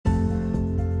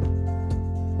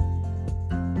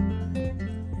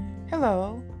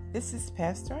Hello, this is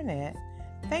Pastor Annette.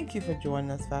 Thank you for joining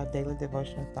us for our daily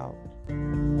devotional thought.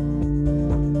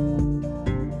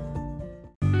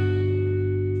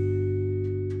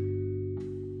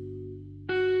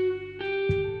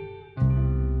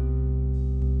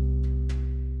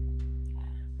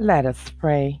 Let us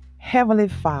pray. Heavenly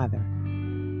Father,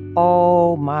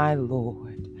 oh my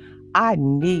Lord, I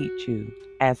need you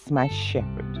as my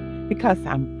shepherd because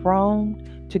I'm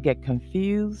prone to get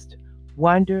confused,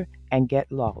 wonder, and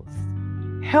get lost.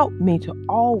 Help me to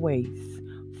always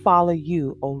follow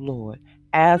you, O Lord,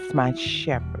 as my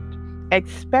shepherd,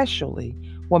 especially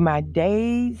when my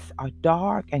days are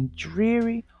dark and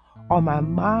dreary or my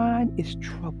mind is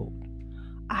troubled.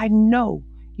 I know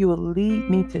you will lead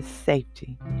me to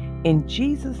safety. In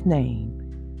Jesus'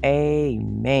 name,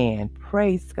 amen.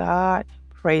 Praise God.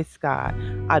 Praise God.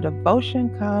 Our devotion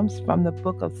comes from the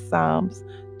book of Psalms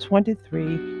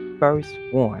 23, verse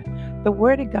 1. The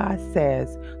Word of God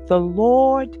says, "The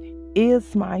Lord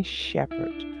is my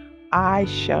shepherd. I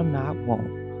shall not want."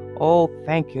 Oh,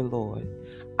 thank you, Lord.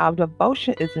 Our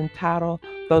devotion is entitled,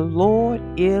 "The Lord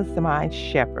is my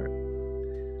shepherd."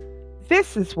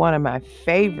 This is one of my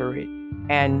favorite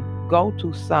and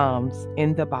go-to Psalms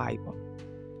in the Bible.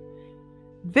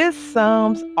 This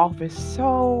Psalms offers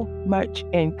so much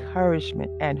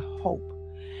encouragement and hope.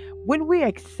 When we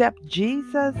accept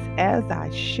Jesus as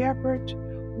our shepherd,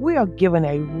 we are given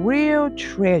a real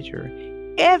treasure.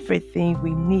 Everything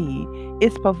we need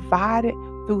is provided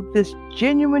through this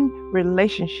genuine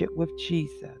relationship with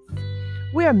Jesus.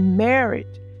 We are married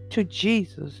to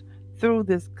Jesus through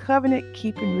this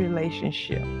covenant-keeping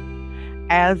relationship.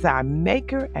 As our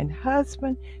maker and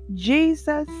husband,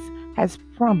 Jesus has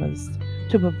promised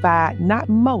to provide not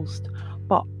most,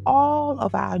 but all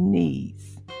of our needs.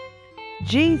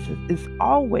 Jesus is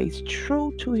always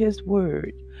true to his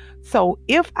word. So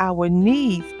if our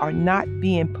needs are not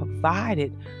being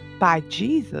provided by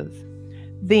Jesus,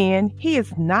 then he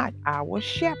is not our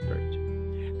shepherd.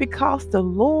 Because the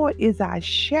Lord is our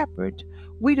shepherd,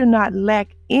 we do not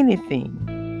lack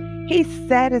anything. He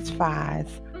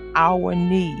satisfies our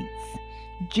needs.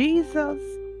 Jesus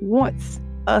wants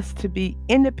us to be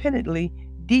independently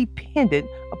dependent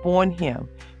upon him,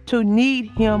 to need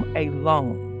him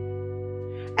alone.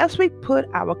 As we put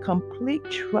our complete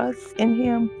trust in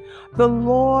him, the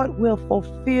Lord will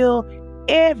fulfill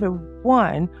every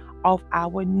one of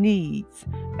our needs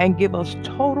and give us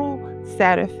total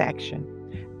satisfaction.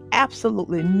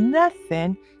 Absolutely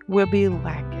nothing will be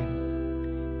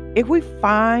lacking. If we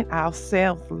find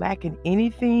ourselves lacking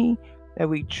anything that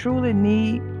we truly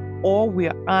need or we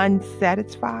are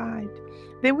unsatisfied,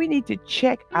 then we need to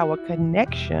check our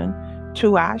connection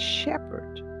to our shepherd.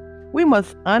 We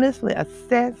must honestly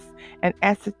assess and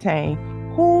ascertain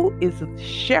who is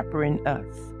shepherding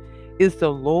us. Is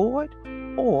the Lord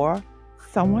or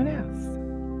someone else?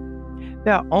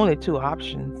 There are only two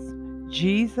options,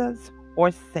 Jesus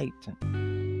or Satan.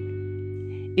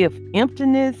 If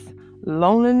emptiness,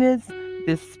 loneliness,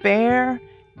 despair,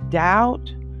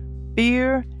 doubt,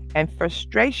 fear, and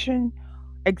frustration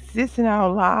exist in our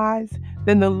lives,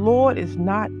 then the Lord is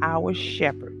not our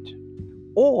shepherd.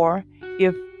 Or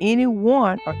if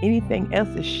anyone or anything else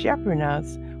is shepherding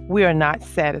us, we are not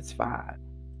satisfied.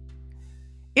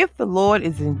 If the Lord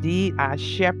is indeed our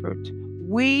shepherd,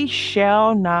 we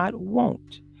shall not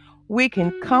want. We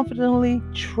can confidently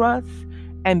trust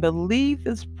and believe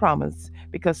this promise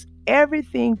because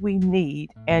everything we need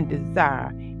and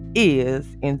desire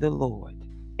is in the Lord.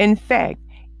 In fact,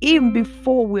 even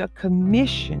before we are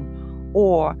commissioned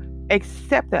or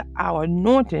accepted our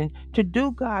anointing to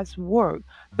do God's work,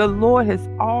 the Lord has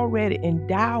already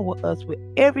endowed us with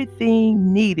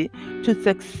everything needed to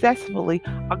successfully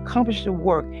accomplish the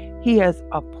work he has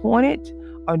appointed,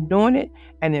 anointed,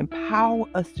 and empowered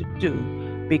us to do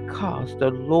because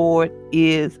the Lord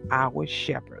is our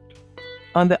shepherd.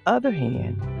 On the other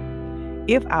hand,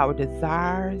 if our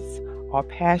desires or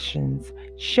passions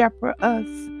shepherd us,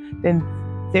 then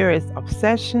there is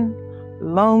obsession,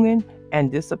 longing, and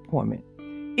disappointment.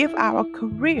 If our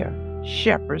career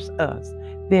shepherds us,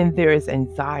 then there is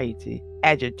anxiety,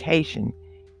 agitation,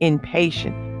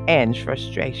 impatience, and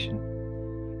frustration.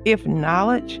 If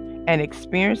knowledge and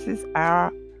experiences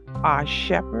are our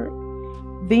shepherd,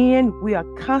 then we are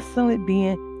constantly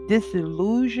being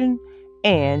disillusioned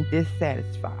and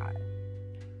dissatisfied.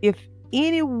 If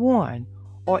anyone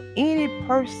or any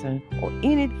person or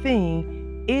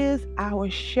anything is our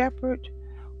shepherd,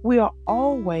 we are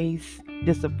always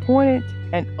disappointed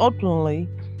and ultimately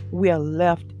we are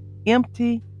left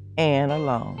empty and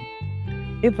alone.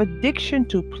 If addiction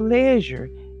to pleasure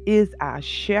is our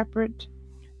shepherd,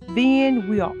 then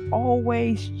we are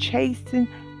always chasing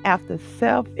after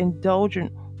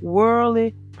self-indulgent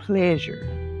worldly pleasure,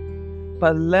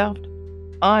 but left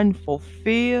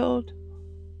unfulfilled,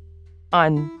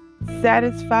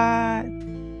 unsatisfied,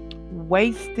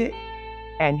 wasted,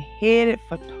 and headed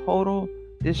for total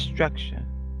destruction.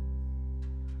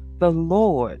 The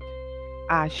Lord,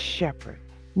 our shepherd,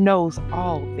 knows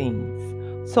all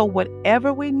things, so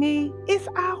whatever we need is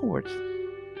ours.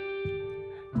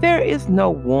 There is no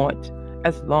want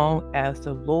as long as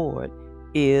the Lord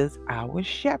is our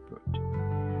shepherd.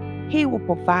 He will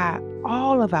provide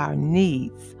all of our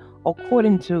needs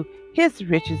according to his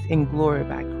riches in glory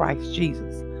by Christ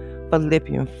Jesus.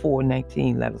 Philippians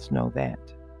 4:19 let us know that.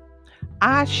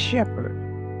 Our shepherd,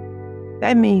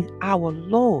 that means our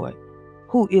Lord,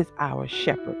 who is our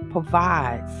shepherd,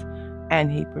 provides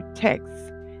and he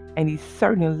protects, and he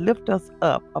certainly lifts us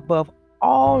up above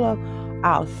all of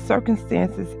our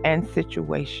circumstances and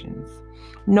situations.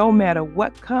 No matter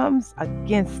what comes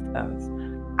against us,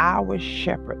 our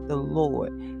shepherd, the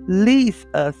Lord, leads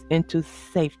us into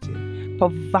safety,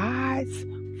 provides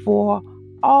for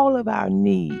all of our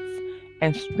needs,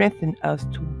 and strengthens us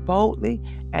to boldly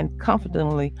and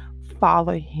confidently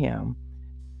follow him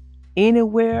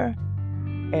anywhere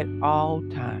at all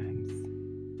times.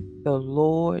 The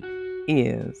Lord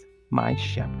is my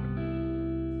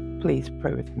shepherd. Please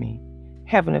pray with me.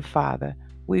 Heavenly Father,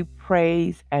 we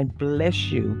praise and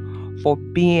bless you for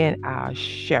being our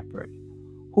shepherd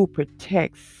who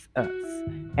protects us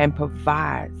and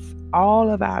provides all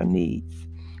of our needs.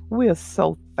 We are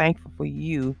so thankful for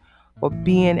you for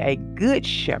being a good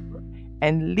shepherd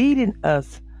and leading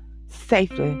us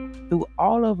safely through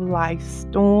all of life's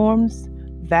storms,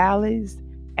 valleys,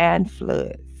 and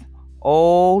floods.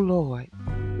 Oh Lord,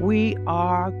 we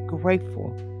are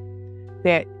grateful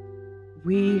that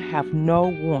we have no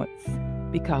wants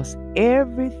because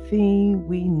everything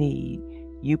we need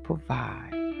you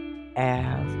provide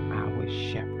as our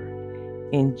shepherd.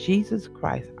 In Jesus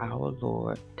Christ our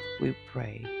Lord, we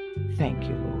pray. Thank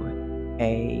you, Lord.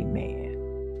 Amen.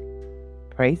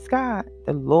 Praise God.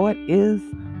 The Lord is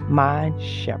my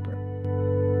shepherd.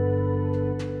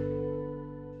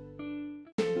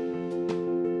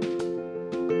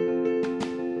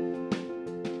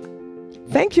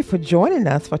 Thank you for joining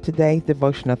us for today's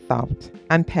devotional thought.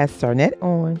 I'm Pastor Arnett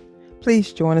Owen.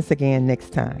 Please join us again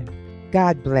next time.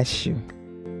 God bless you.